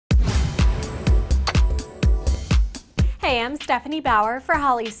Hey, I'm Stephanie Bauer for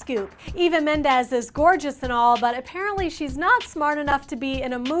Holly Scoop. Eva Mendes is gorgeous and all, but apparently she's not smart enough to be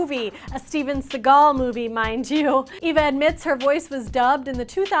in a movie, a Steven Seagal movie, mind you. Eva admits her voice was dubbed in the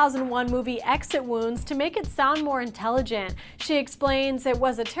 2001 movie Exit Wounds to make it sound more intelligent. She explains, "It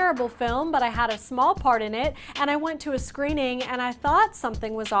was a terrible film, but I had a small part in it, and I went to a screening and I thought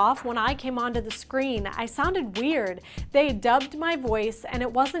something was off when I came onto the screen. I sounded weird. They dubbed my voice, and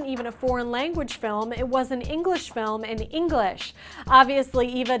it wasn't even a foreign language film, it was an English film in English." Obviously,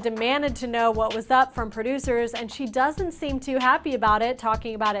 Eva demanded to know what was up from producers, and she doesn't seem too happy about it,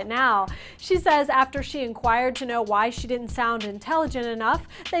 talking about it now. She says after she inquired to know why she didn't sound intelligent enough,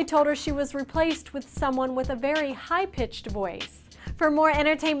 they told her she was replaced with someone with a very high-pitched voice. For more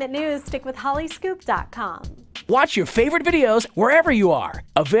entertainment news, stick with hollyscoop.com. Watch your favorite videos wherever you are.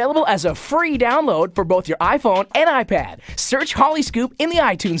 Available as a free download for both your iPhone and iPad. Search Holly Scoop in the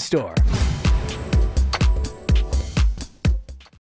iTunes Store.